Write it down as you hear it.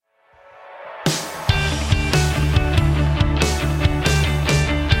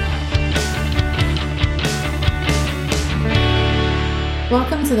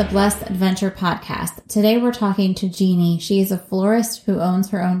Welcome to the Blessed Adventure Podcast. Today we're talking to Jeannie. She is a florist who owns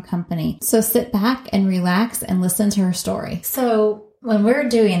her own company. So sit back and relax and listen to her story. So when we're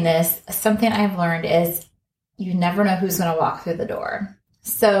doing this, something I've learned is you never know who's going to walk through the door.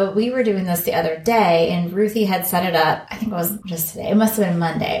 So we were doing this the other day and Ruthie had set it up. I think it was just today. It must have been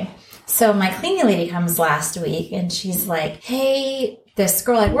Monday. So my cleaning lady comes last week and she's like, hey, this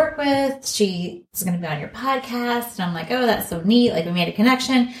girl I work with, she is going to be on your podcast. And I'm like, oh, that's so neat. Like we made a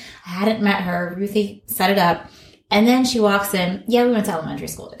connection. I hadn't met her. Ruthie set it up. And then she walks in. Yeah, we went to elementary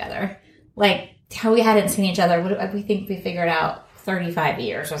school together. Like how we hadn't seen each other. We think we figured out 35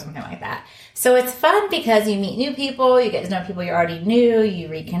 years or something like that. So it's fun because you meet new people. You get to know people you already knew. You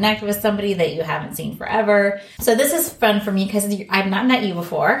reconnect with somebody that you haven't seen forever. So this is fun for me because I've not met you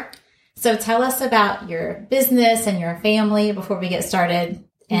before. So tell us about your business and your family before we get started,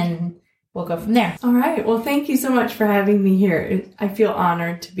 and we'll go from there. All right. Well, thank you so much for having me here. I feel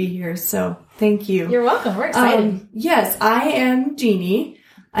honored to be here, so thank you. You're welcome. We're excited. Yes, I am Jeannie.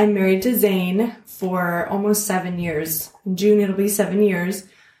 I'm married to Zane for almost 7 years. In June, it'll be 7 years.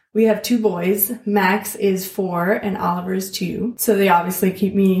 We have 2 boys. Max is 4 and Oliver is 2. So they obviously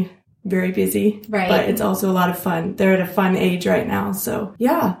keep me very busy, right? But it's also a lot of fun. They're at a fun age right now. So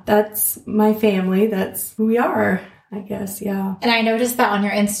yeah, that's my family. That's who we are, I guess. Yeah. And I noticed that on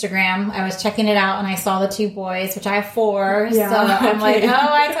your Instagram. I was checking it out and I saw the 2 boys, which I have 4. Yeah, so I'm okay. like,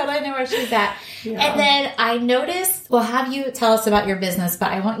 oh, I totally know where she's at. Yeah. And then I noticed, well, have you tell us about your business, but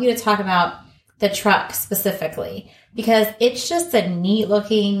I want you to talk about the truck specifically because it's just a neat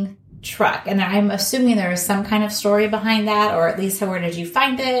looking truck. And I'm assuming there is some kind of story behind that, or at least where did you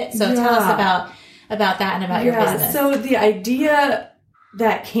find it? So tell us about that and about your business. So the idea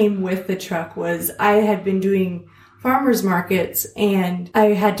that came with the truck was I had been doing farmers markets and I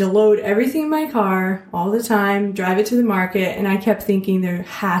had to load everything in my car all the time, drive it to the market. And I kept thinking there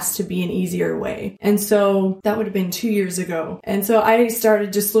has to be an easier way. And so that would have been 2 years ago. And so I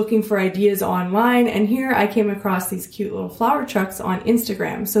started just looking for ideas online. And here I came across these cute little flower trucks on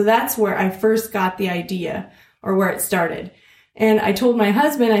Instagram. So that's where I first got the idea, or where it started. And I told my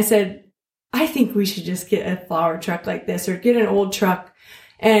husband, I said, I think we should just get a flower truck like this or get an old truck.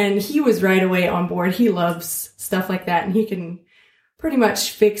 And he was right away on board. He loves stuff like that, and he can pretty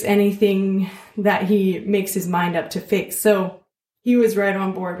much fix anything that he makes his mind up to fix. So he was right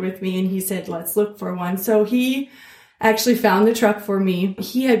on board with me, and he said, let's look for one. So he actually found the truck for me.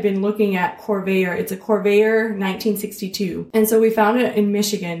 He had been looking at Corvair. It's a Corvair 1962. And so we found it in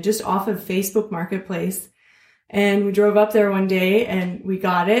Michigan, just off of Facebook Marketplace. And we drove up there one day and we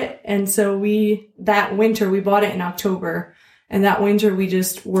got it. And so that winter, we bought it in October. And that winter we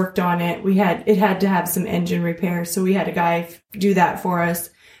just worked on it. It had to have some engine repairs. So we had a guy do that for us.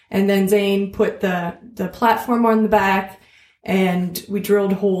 And then Zane put the platform on the back, and we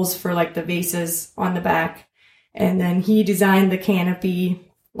drilled holes for like the vases on the back. And then he designed the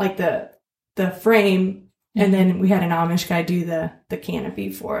canopy, like the frame. And then we had an Amish guy do the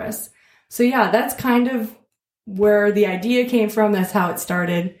canopy for us. So yeah, that's kind of where the idea came from. That's how it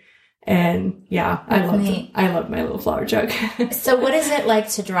started. And yeah, I love my little flower truck. So what is it like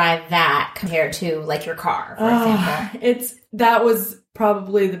to drive that compared to like your car, for example? That was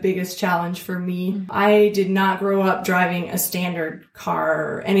probably the biggest challenge for me. Mm-hmm. I did not grow up driving a standard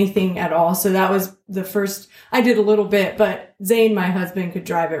car or anything at all. So that was the first. I did a little bit, but Zane, my husband, could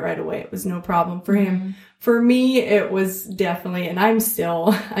drive it right away. It was no problem for him. For me, it was definitely, and I'm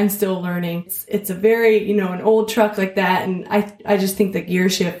still learning. It's a very, an old truck like that. And I just think the gear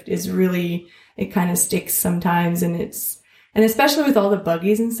shift is really, it kind of sticks sometimes. And especially with all the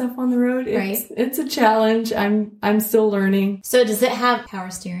buggies and stuff on the road, it's a challenge. I'm still learning. So does it have power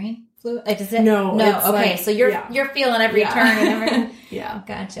steering fluid? Like, does it? No. Okay. So you're feeling every turn and everything. Yeah.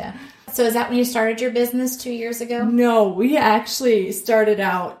 Gotcha. So is that when you started your business 2 years ago? No, we actually I started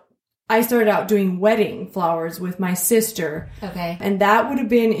out doing wedding flowers with my sister. Okay. And that would have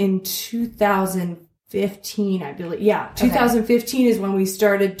been in 2015, I believe. Yeah, 2015 is when we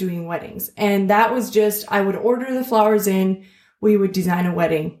started doing weddings. And that was just, I would order the flowers in, we would design a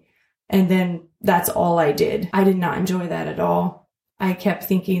wedding, and then that's all I did. I did not enjoy that at all. I kept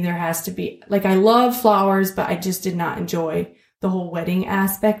thinking there has to be, like, I love flowers, but I just did not enjoy the whole wedding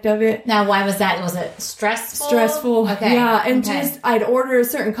aspect of it. Now, why was that? Was it stressful? Stressful. Okay. Yeah. And just, I'd order a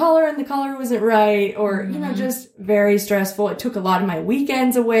certain color and the color wasn't right, or, just very stressful. It took a lot of my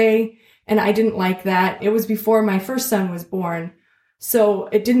weekends away, and I didn't like that. It was before my first son was born. So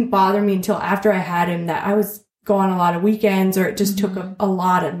it didn't bother me until after I had him that I was going a lot of weekends, or it just took a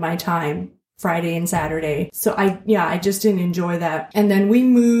lot of my time. Friday and Saturday. So I just didn't enjoy that. And then we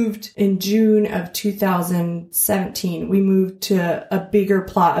moved in June of 2017. We moved to a bigger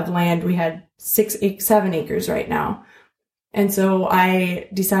plot of land. We had 7 acres right now. And so I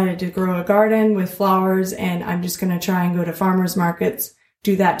decided to grow a garden with flowers, and I'm just going to try and go to farmers markets,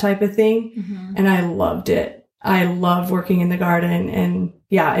 do that type of thing. Mm-hmm. And I loved it. I love working in the garden, and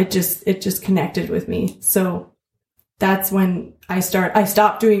yeah, it just connected with me. So that's when I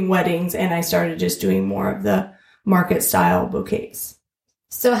stopped doing weddings and I started just doing more of the market style bouquets.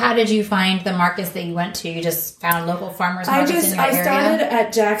 So how did you find the markets that you went to? You just found local farmers markets in your area? I started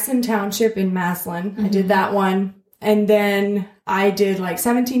at Jackson Township in Massillon. Mm-hmm. I did that one. And then I did like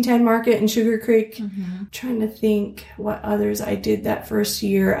 1710 Market in Sugar Creek. Mm-hmm. I'm trying to think what others I did that first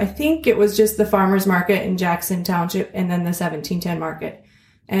year. I think it was just the farmers market in Jackson Township and then the 1710 Market.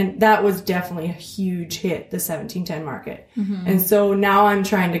 And that was definitely a huge hit, the 1710 Market. Mm-hmm. And so now I'm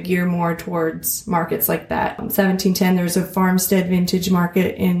trying to gear more towards markets like that. 1710, there's a Farmstead Vintage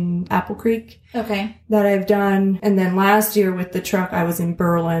Market in Apple Creek. Okay. That I've done. And then last year with the truck, I was in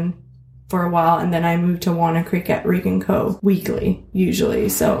Berlin for a while, and then I moved to Wanna Creek at Rig & Co. weekly, usually.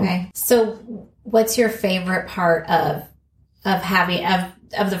 So, okay. So what's your favorite part of having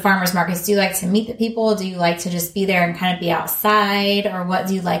of the farmers markets? Do you like to meet the people? Do you like to just be there and kind of be outside? Or what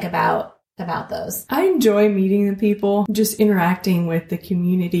do you like about those? I enjoy meeting the people, just interacting with the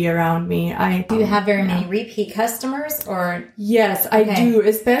community around me. Do you have very many repeat customers, or? Yes, I do.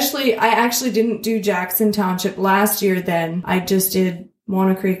 Especially, I actually didn't do Jackson Township last year then. I just did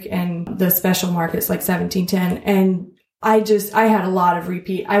Wanna Creek and the special markets like 1710. And I had a lot of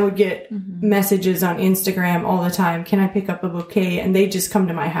repeat. I would get mm-hmm. messages on Instagram all the time. Can I pick up a bouquet? And they just come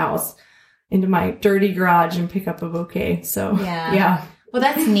to my house, into my dirty garage, and pick up a bouquet. So yeah. Well,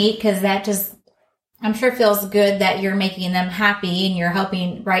 that's neat, because that just, I'm sure feels good that you're making them happy and you're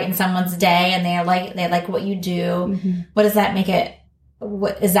helping brighten someone's day, and they like what you do. Mm-hmm. What does that make it?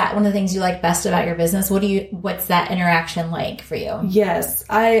 What is that one of the things you like best about your business? What's that interaction like for you? Yes.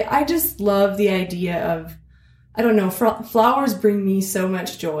 I just love the idea of, I don't know, flowers bring me so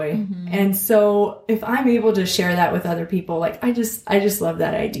much joy. Mm-hmm. And so if I'm able to share that with other people, like I just love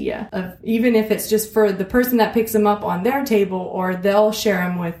that idea of, even if it's just for the person that picks them up on their table, or they'll share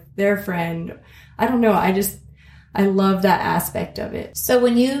them with their friend. I don't know. I love that aspect of it. So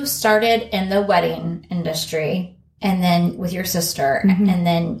when you started in the wedding industry, and then with your sister, mm-hmm. and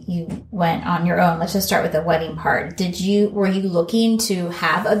then you went on your own. Let's just start with the wedding part. Were you looking to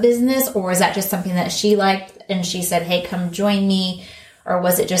have a business, or was that just something that she liked and she said, hey, come join me? Or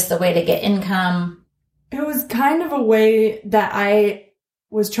was it just the way to get income? It was kind of a way that I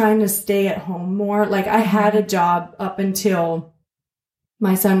was trying to stay at home more. Like, I had a job up until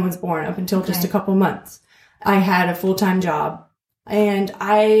my son was born, up until just a couple months. I had a full-time job, and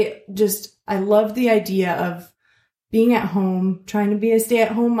I loved the idea of being at home, trying to be a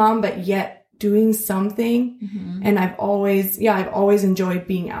stay-at-home mom, but yet doing something. Mm-hmm. And I've always enjoyed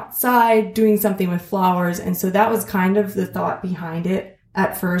being outside, doing something with flowers. And so that was kind of the thought behind it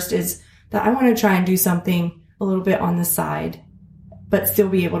at first, is that I want to try and do something a little bit on the side, but still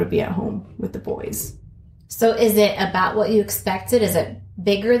be able to be at home with the boys. So is it about what you expected? Is it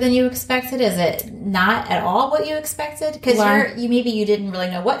bigger than you expected? Is it not at all what you expected? Because maybe you didn't really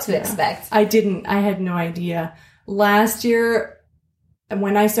know what to expect. I didn't. I had no idea. Last year,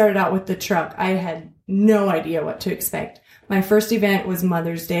 when I started out with the truck, I had no idea what to expect. My first event was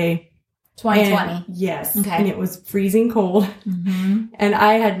Mother's Day. 2020. Yes. Okay. And it was freezing cold. Mm-hmm. And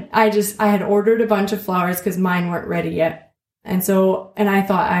I had ordered a bunch of flowers because mine weren't ready yet. And I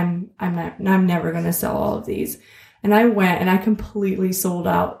thought, I'm never going to sell all of these. And I went and I completely sold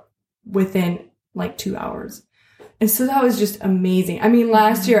out within like 2 hours. And so that was just amazing. I mean,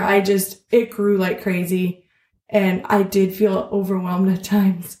 last year it grew like crazy. And I did feel overwhelmed at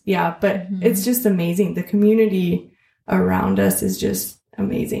times. Yeah, but mm-hmm. It's just amazing. The community around us is just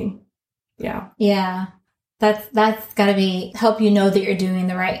amazing. Yeah. Yeah. That's got to help you know that you're doing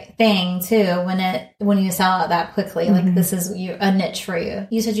the right thing too when you sell out that quickly. Mm-hmm. Like, this is a niche for you.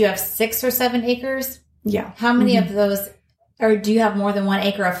 You said you have 6 or 7 acres? Yeah. How many mm-hmm. of those, or do you have more than 1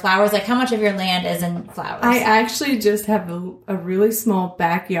 acre of flowers? Like, how much of your land is in flowers? I actually just have a really small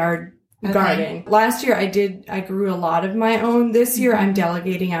backyard garden. Last year I grew a lot of my own. This year I'm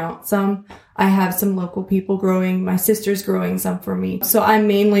delegating out some. I have some local people growing. My sister's growing some for me. So I'm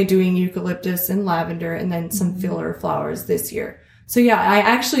mainly doing eucalyptus and lavender, and then some filler flowers this year. So yeah, I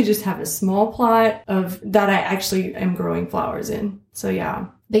actually just have a small plot of that I actually am growing flowers in. So yeah.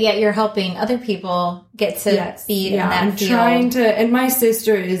 But yet you're helping other people get to be in that I'm field. Trying to, and my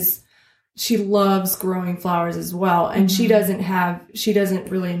sister is she loves growing flowers as well. And she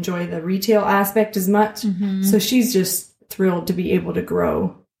doesn't really enjoy the retail aspect as much. So she's just thrilled to be able to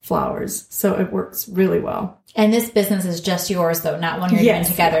grow flowers. So it works really well. And this business is just yours, though, not one you're doing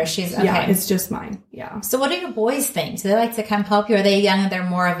together. Yeah. She's okay. Yeah, it's just mine. Yeah. So what do your boys think? Do they like to come help you? Are they young and they're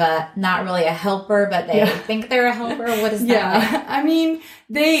more of a, not really a helper, but they think they're a helper? What is that like? I mean,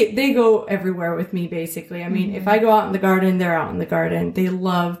 they go everywhere with me, basically. I mean, if I go out in the garden, they're out in the garden. They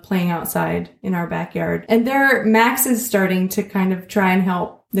love playing outside in our backyard. And Max is starting to kind of try and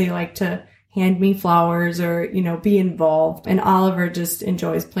help. They like to hand me flowers or, be involved. And Oliver just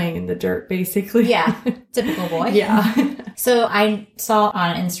enjoys playing in the dirt, basically. Yeah. Typical boy. Yeah. So I saw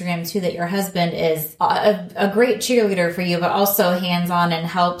on Instagram too that your husband is a great cheerleader for you, but also hands-on and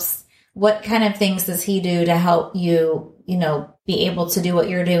helps. What kind of things does he do to help you, be able to do what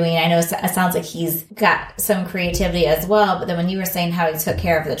you're doing? I know it sounds like he's got some creativity as well, but then when you were saying how he took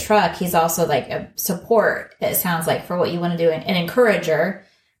care of the truck, he's also like a support, it sounds like, for what you want to do, an encourager.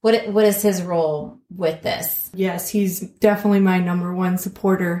 What is his role with this? Yes, he's definitely my number one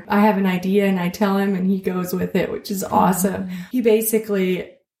supporter. I have an idea and I tell him and he goes with it, which is awesome. He basically,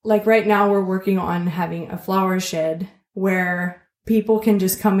 like right now we're working on having a flower shed where people can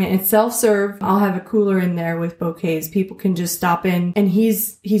just come in. It's self-serve. I'll have a cooler in there with bouquets. People can just stop in and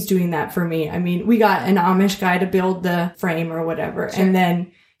he's doing that for me. I mean, we got an Amish guy to build the frame or whatever. Sure. And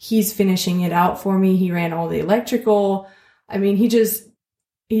then he's finishing it out for me. He ran all the electrical. I mean, he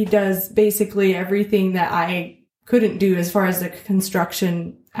does basically everything that I couldn't do as far as the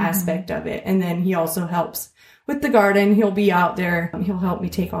construction aspect of it. And then he also helps with the garden. He'll be out there. He'll help me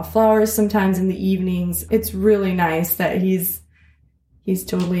take off flowers sometimes in the evenings. It's really nice that he's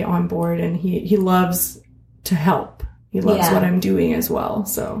totally on board and he loves to help. He loves what I'm doing as well.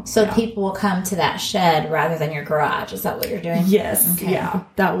 So people will come to that shed rather than your garage. Is that what you're doing? Yes. Okay. Yeah.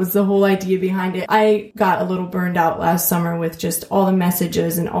 That was the whole idea behind it. I got a little burned out last summer with just all the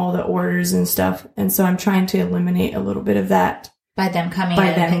messages and all the orders and stuff. And so I'm trying to eliminate a little bit of that. By them coming in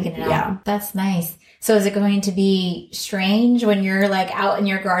and picking it up. Yeah. That's nice. So is it going to be strange when you're like out in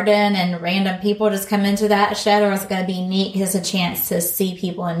your garden and random people just come into that shed, or is it going to be neat because it's a chance to see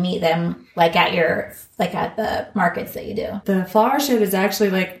people and meet them like at the markets that you do? The flower shed is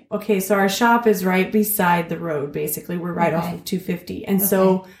actually so our shop is right beside the road, basically. We're right off of 250. And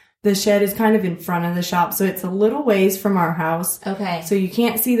so the shed is kind of in front of the shop. So it's a little ways from our house. Okay. So you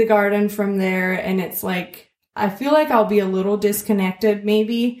can't see the garden from there. And it's like, I feel like I'll be a little disconnected,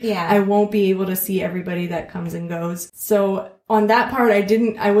 maybe. Yeah. I won't be able to see everybody that comes and goes. So on that part,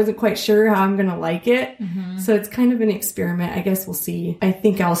 I wasn't quite sure how I'm going to like it. So it's kind of an experiment. I guess we'll see. I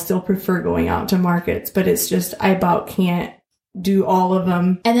think I'll still prefer going out to markets, but it's just, I about can't do all of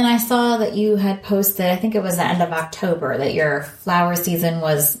them. And then I saw that you had posted, I think it was the end of October, that your flower season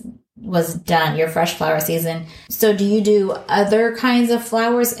was done, your fresh flower season. So do you do other kinds of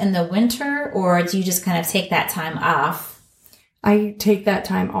flowers in the winter, or do you just kind of take that time off? I take that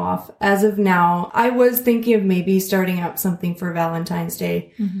time off. As of now, I was thinking of maybe starting up something for Valentine's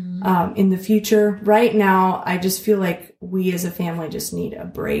Day in the future. Right now, I just feel like we as a family just need a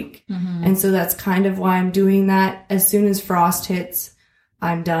break. And so that's kind of why I'm doing that. As soon as frost hits,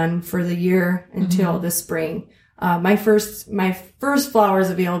 I'm done for the year until the spring. My first flowers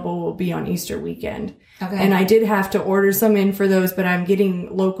available will be on Easter weekend. Okay. And I did have to order some in for those, but I'm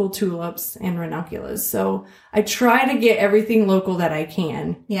getting local tulips and ranunculus. So I try to get everything local that I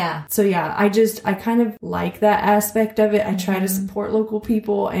can. Yeah. So yeah, I kind of like that aspect of it. I try to support local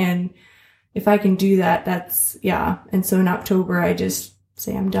people, and if I can do that, And so in October, I just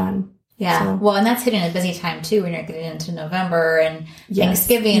say I'm done. Yeah. So. Well, and that's hitting a busy time too when you're getting into November and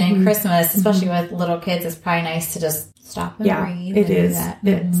Thanksgiving and Christmas, especially with little kids. It's probably nice to just stop and breathe. It is.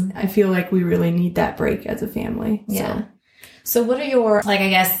 I feel like we really need that break as a family. Yeah. So what are your,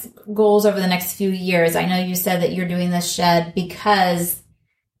 goals over the next few years? I know you said that you're doing this shed because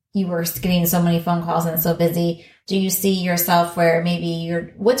you were getting so many phone calls and so busy. Do you see yourself where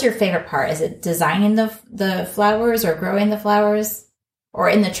maybe what's your favorite part? Is it designing the flowers or growing the flowers? Or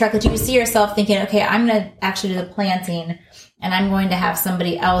in the truck, do you see yourself thinking, okay, I'm going to actually do the planting and I'm going to have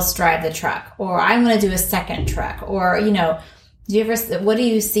somebody else drive the truck, or I'm going to do a second truck, or, what do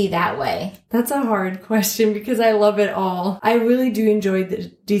you see that way? That's a hard question because I love it all. I really do enjoy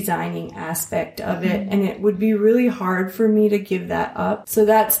the designing aspect of it, and it would be really hard for me to give that up. So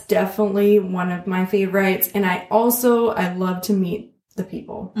that's definitely one of my favorites. And I love to meet the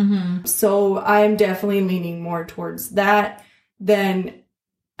people. So I'm definitely leaning more towards that than,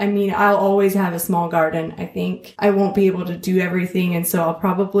 I'll always have a small garden. I think I won't be able to do everything. And so I'll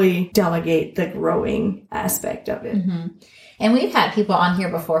probably delegate the growing aspect of it. And we've had people on here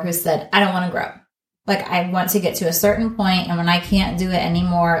before who said, I don't want to grow. Like, I want to get to a certain point, and when I can't do it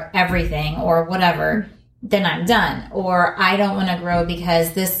anymore, everything or whatever, then I'm done. Or I don't want to grow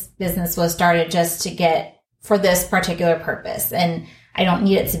because this business was started just to get for this particular purpose, and I don't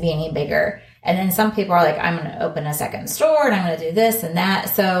need it to be any bigger. And then some people are like, I'm going to open a second store and I'm going to do this and that.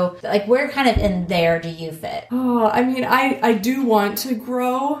 So like, where kind of in there do you fit? Oh, I mean, I do want to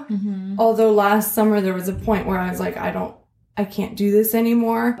grow. Although last summer there was a point where I was like, I can't do this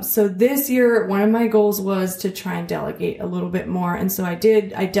anymore. So this year, one of my goals was to try and delegate a little bit more. And so I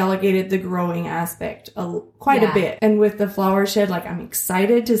did. I delegated the growing aspect quite a bit. And with the flower shed, like, I'm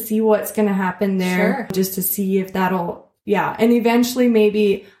excited to see what's going to happen there. Just to see if that'll, and eventually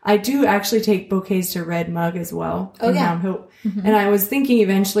maybe I do actually take bouquets to Red Mug as well. Oh, yeah. Mount Hope. And I was thinking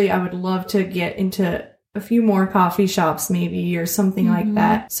eventually I would love to get into a few more coffee shops maybe or something like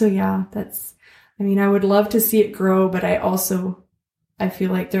that. So yeah, I would love to see it grow, but I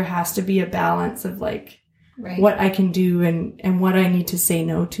feel like there has to be a balance of like what I can do and what I need to say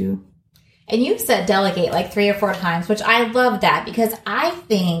no to. And you've said delegate like 3 or 4 times, which I love that because I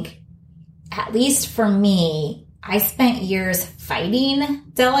think, at least for me, I spent years fighting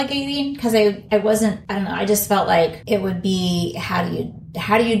delegating because I don't know, I just felt like it would be, how do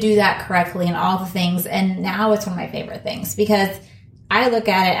you do that correctly and all the things. And now it's one of my favorite things because I look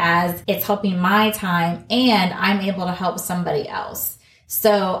at it as it's helping my time and I'm able to help somebody else.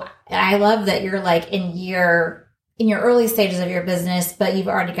 So I love that you're like in your early stages of your business, but you've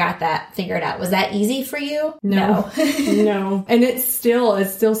already got that figured out. Was that easy for you? No. No. And it's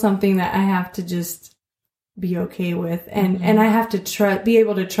still something that I have to just be okay with. And I have to be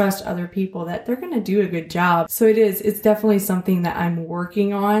able to trust other people that they're going to do a good job. So it's definitely something that I'm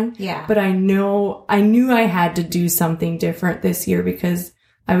working on. Yeah. But I knew I had to do something different this year because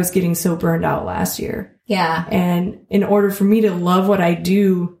I was getting so burned out last year. Yeah. And in order for me to love what I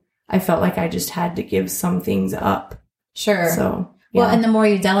do, I felt like I just had to give some things up. Sure. So, well, and the more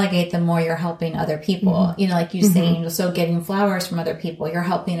you delegate, the more you're helping other people. You know, like you saying, so getting flowers from other people, you're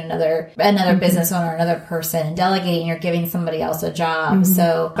helping another business owner, another person, and delegating, you're giving somebody else a job.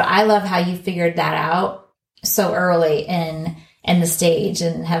 So, but I love how you figured that out so early in the stage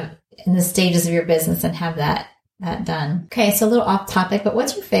and have in the stages of your business and have that done. Okay, so a little off topic, but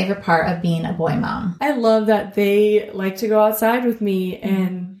what's your favorite part of being a boy mom? I love that they like to go outside with me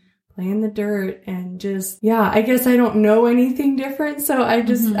and play in the dirt and just, I guess I don't know anything different. So I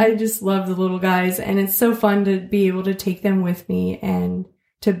just love the little guys, and it's so fun to be able to take them with me and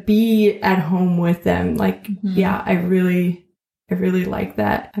to be at home with them. Like, I really like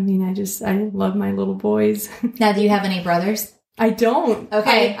that. I mean, I love my little boys. Now, do you have any brothers? I don't.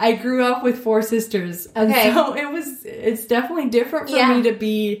 Okay. I grew up with 4 sisters. Okay. So it's definitely different for me to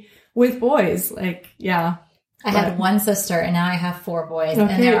be with boys. Like, I had 1 sister and now I have 4 boys.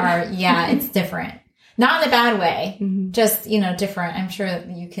 Okay. And there are, it's different. Not in a bad way. Just, different. I'm sure that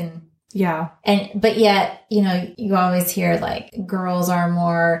you can. Yeah. But yet, you always hear like girls are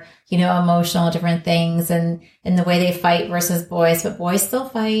more, emotional, different things and the way they fight versus boys, but boys still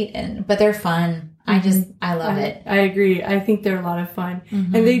fight but they're fun. I love it. I agree. I think they're a lot of fun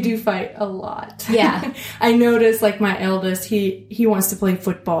and they do fight a lot. Yeah. I notice like my eldest, he wants to play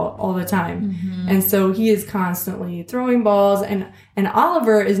football all the time. And so he is constantly throwing balls and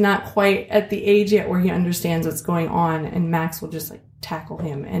Oliver is not quite at the age yet where he understands what's going on, and Max will just like tackle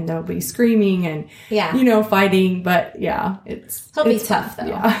him and they'll be screaming and, fighting. But he'll be tough though.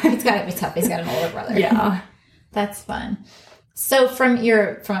 Yeah. He's got to be tough. He's got an older brother. Yeah. That's fun. So from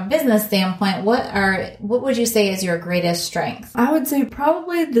a business standpoint, what would you say is your greatest strength? I would say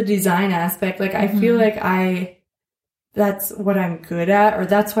probably the design aspect. Like, I feel like that's what I'm good at, or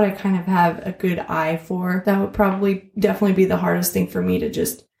that's what I kind of have a good eye for. That would definitely be the hardest thing for me to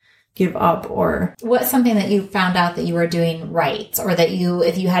just give up. Or what's something that you found out that you were doing right, or that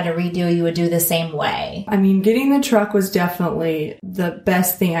if you had to redo, you would do the same way? I mean, getting the truck was definitely the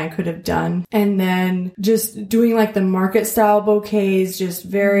best thing I could have done. And then just doing like the market style bouquets,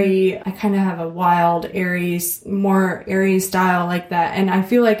 just I kind of have a wild, more airy style like that. And I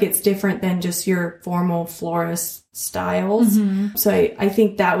feel like it's different than just your formal florist styles. So I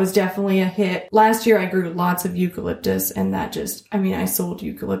think that was definitely a hit. Last year I grew lots of eucalyptus, and that I sold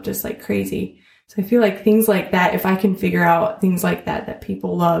eucalyptus like crazy. So I feel like things like that, if I can figure out things like that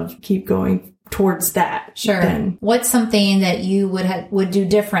people love, keep going towards that. Sure. Then what's something that you would do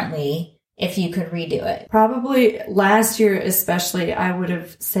differently if you could redo it? Probably last year especially, I would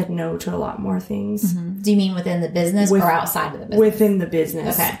have said no to a lot more things. Do you mean within the business or outside of the business? Within the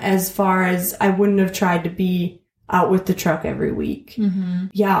business. Okay. As far as I wouldn't have tried to be out with the truck every week.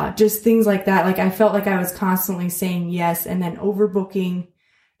 Yeah, just things like that. Like I felt like I was constantly saying yes and then overbooking.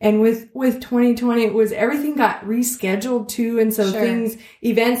 And with 2020, it was everything got rescheduled too. And so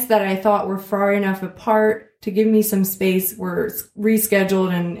events that I thought were far enough apart to give me some space were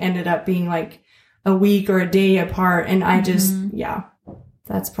rescheduled and ended up being like a week or a day apart. And I just,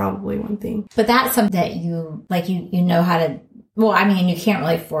 that's probably one thing. But that's something that you, like, you know how to, well, I mean, you can't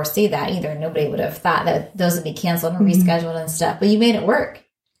really foresee that either. Nobody would have thought that those would be canceled and rescheduled and stuff, but you made it work.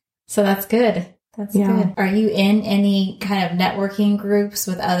 So that's good. That's good. Are you in any kind of networking groups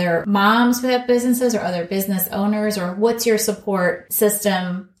with other moms who have businesses or other business owners, or what's your support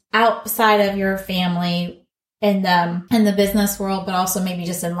system outside of your family in the business world, but also maybe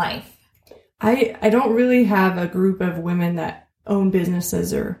just in life? I don't really have a group of women that own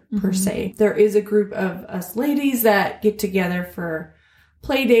businesses or per se. There is a group of us ladies that get together for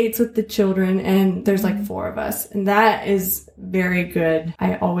play dates with the children, and there's like 4 of us, and that is very good.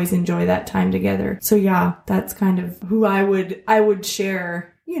 I always enjoy that time together. So yeah, that's kind of who I would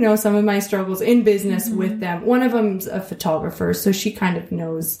share, you know, some of my struggles in business with them. One of them's a photographer, so she kind of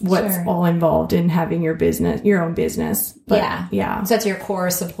knows what's all involved in having your own business. But, yeah. So that's your core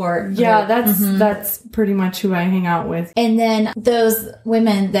support group. Yeah, that's pretty much who I hang out with. And then those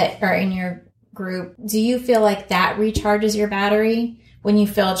women that are in your group, do you feel like that recharges your battery when you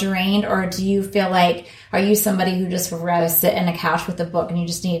feel drained, or do you feel like, are you somebody who just would rather sit in a couch with a book and you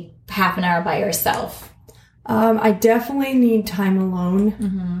just need half an hour by yourself? I definitely need time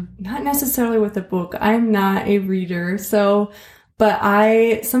alone. Not necessarily with a book. I'm not a reader,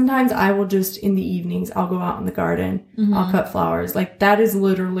 but sometimes I will just, in the evenings, I'll go out in the garden. I'll cut flowers. Like, that is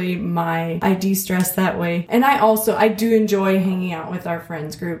literally I de-stress that way. And I do enjoy hanging out with our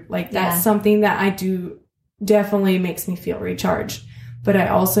friends group. Like, that's something that I do definitely makes me feel recharged. But I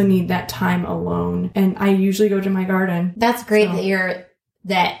also need that time alone. And I usually go to my garden. That's great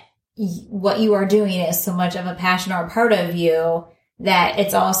that what you are doing is so much of a passion or a part of you that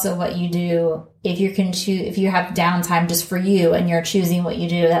it's also what you do. If you can choose, if you have downtime just for you and you're choosing what you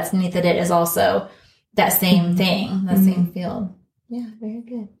do, that's neat that it is also that same thing, that same field. Yeah, very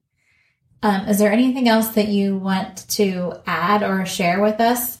good. Is there anything else that you want to add or share with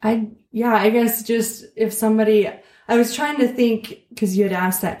us? I guess just if somebody, I was trying to think, because you had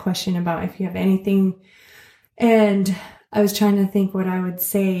asked that question about if you have anything, and I was trying to think what I would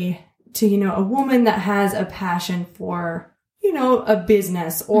say to, you know, a woman that has a passion for, you know, a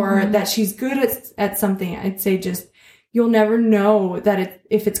business, or that she's good at something. I'd say just, you'll never know that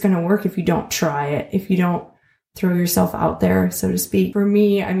if it's going to work if you don't try it, if you don't throw yourself out there, so to speak. For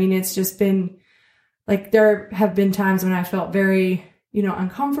me, I mean, it's just been like, there have been times when I felt very, you know,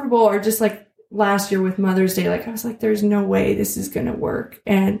 uncomfortable, or just like last year with Mother's Day, like I was like, there's no way this is going to work.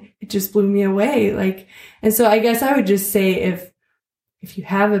 And it just blew me away. Like, and so I guess I would just say if you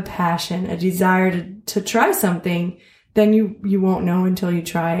have a passion, a desire to try something, then you won't know until you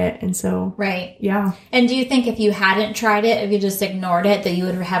try it. And so, right. Yeah. And do you think if you hadn't tried it, if you just ignored it, that you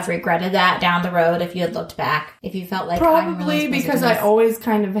would have regretted that down the road if you had looked back, if you felt like probably, because I always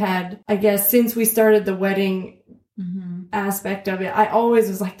kind of had, I guess, since we started the wedding aspect of it, I always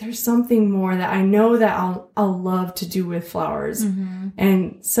was like, there's something more that I know that I'll love to do with flowers.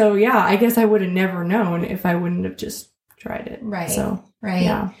 And so, yeah, I guess I would have never known if I wouldn't have just tried it. Right. So, right.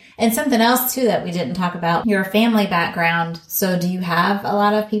 Yeah. And something else too that we didn't talk about, your family background. So do you have a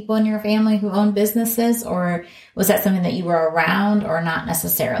lot of people in your family who own businesses, or was that something that you were around, or not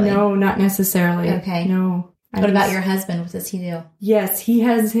necessarily? No, not necessarily. Okay. No. What about your husband? What does he do? Yes, he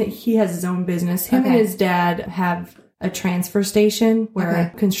has his own business. Him and his dad have a transfer station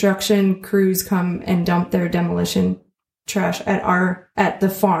where construction crews come and dump their demolition trash at the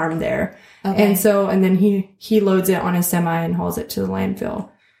farm there. And so, and then he loads it on a semi and hauls it to the landfill.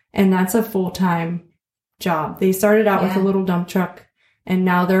 And that's a full-time job. They started out with a little dump truck, and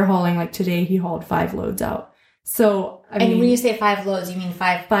now they're hauling, like today he hauled 5 loads out. So, I mean, when you say 5 loads, you mean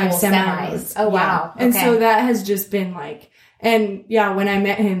 5 semis. Oh, wow. And so that has just been like, and yeah, when I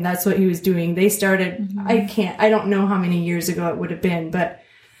met him, that's what he was doing. They started, I don't know how many years ago it would have been, but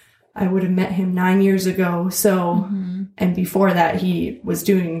I would have met him 9 years ago. So, and before that he was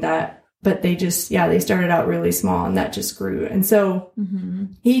doing that, but they just, they started out really small, and that just grew. And so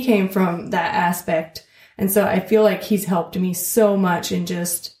he came from that aspect. And so I feel like he's helped me so much in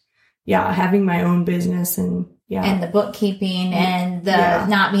just, having my own business and the bookkeeping and the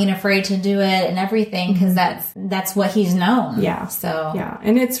not being afraid to do it and everything, because that's what he's known. Yeah. So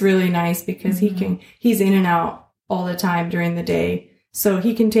and it's really nice because he's in and out all the time during the day, so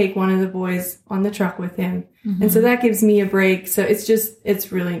he can take one of the boys on the truck with him, and so that gives me a break. So it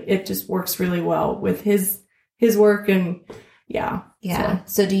just works really well with his his work and Yeah.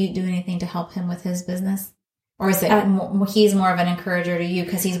 So do you do anything to help him with his business? Or is it he's more of an encourager to you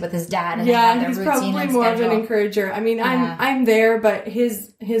because he's with his dad? And he's probably more of an encourager. I mean, I'm there, but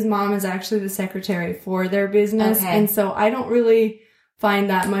his mom is actually the secretary for their business. Okay. And so I don't really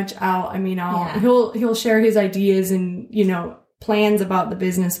find that much out. I mean, he'll share his ideas and, plans about the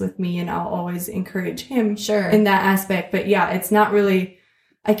business with me, and I'll always encourage him in that aspect. But it's not really,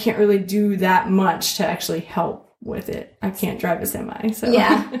 I can't really do that much to actually help with it. I can't drive a semi. So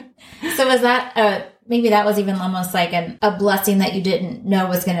So was that maybe that was even almost like a blessing that you didn't know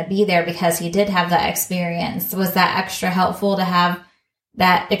was going to be there because he did have that experience. Was that extra helpful to have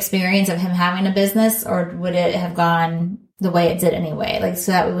that experience of him having a business, or would it have gone the way it did anyway? Like,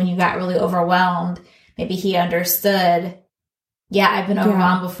 so that when you got really overwhelmed, maybe he understood, I've been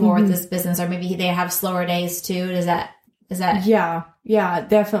overwhelmed before with this business, or maybe they have slower days too. Is that? Yeah,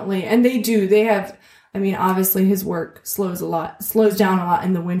 definitely. And they do. They have, I mean, obviously his work slows down a lot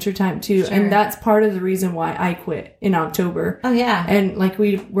in the wintertime too. Sure. And that's part of the reason why I quit in October. Oh yeah. And like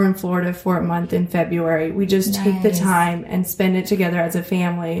we were in Florida for a month in February. We just take the time and spend it together as a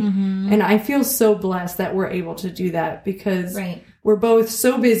family. Mm-hmm. And I feel so blessed that we're able to do that because we're both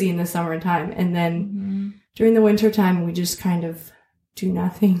so busy in the summertime. And then during the wintertime, we just kind of do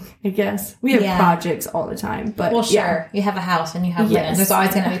nothing, I guess. We have projects all the time, but you have a house and you have land. There's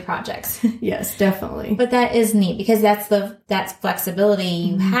always going to be projects. Yes, definitely. But that is neat because that's flexibility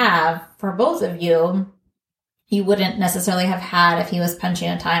you have for both of you. You wouldn't necessarily have had if he was punching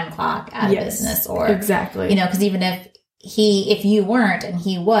a time clock at a business, or exactly, because even if you weren't and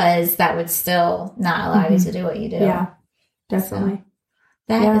he was, that would still not allow you to do what you do. Yeah, definitely. So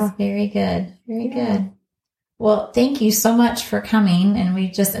that is very good. Very good. Well, thank you so much for coming, and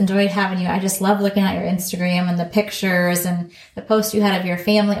we just enjoyed having you. I just love looking at your Instagram and the pictures and the post you had of your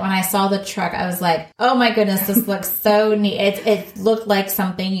family. When I saw the truck, I was like, oh my goodness, this looks so neat. It looked like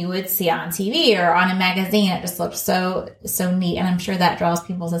something you would see on TV or on a magazine. It just looked so neat, and I'm sure that draws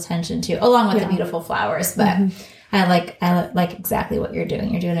people's attention too, along with the beautiful flowers. But I like exactly what you're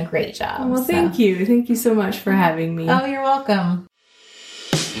doing. You're doing a great job. Well, thank you. Thank you so much for having me. Oh, you're welcome.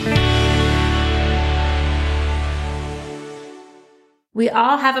 We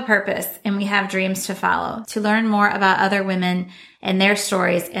all have a purpose and we have dreams to follow. To learn more about other women and their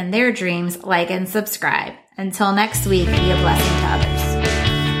stories and their dreams, like and subscribe. Until next week, be a blessing to others.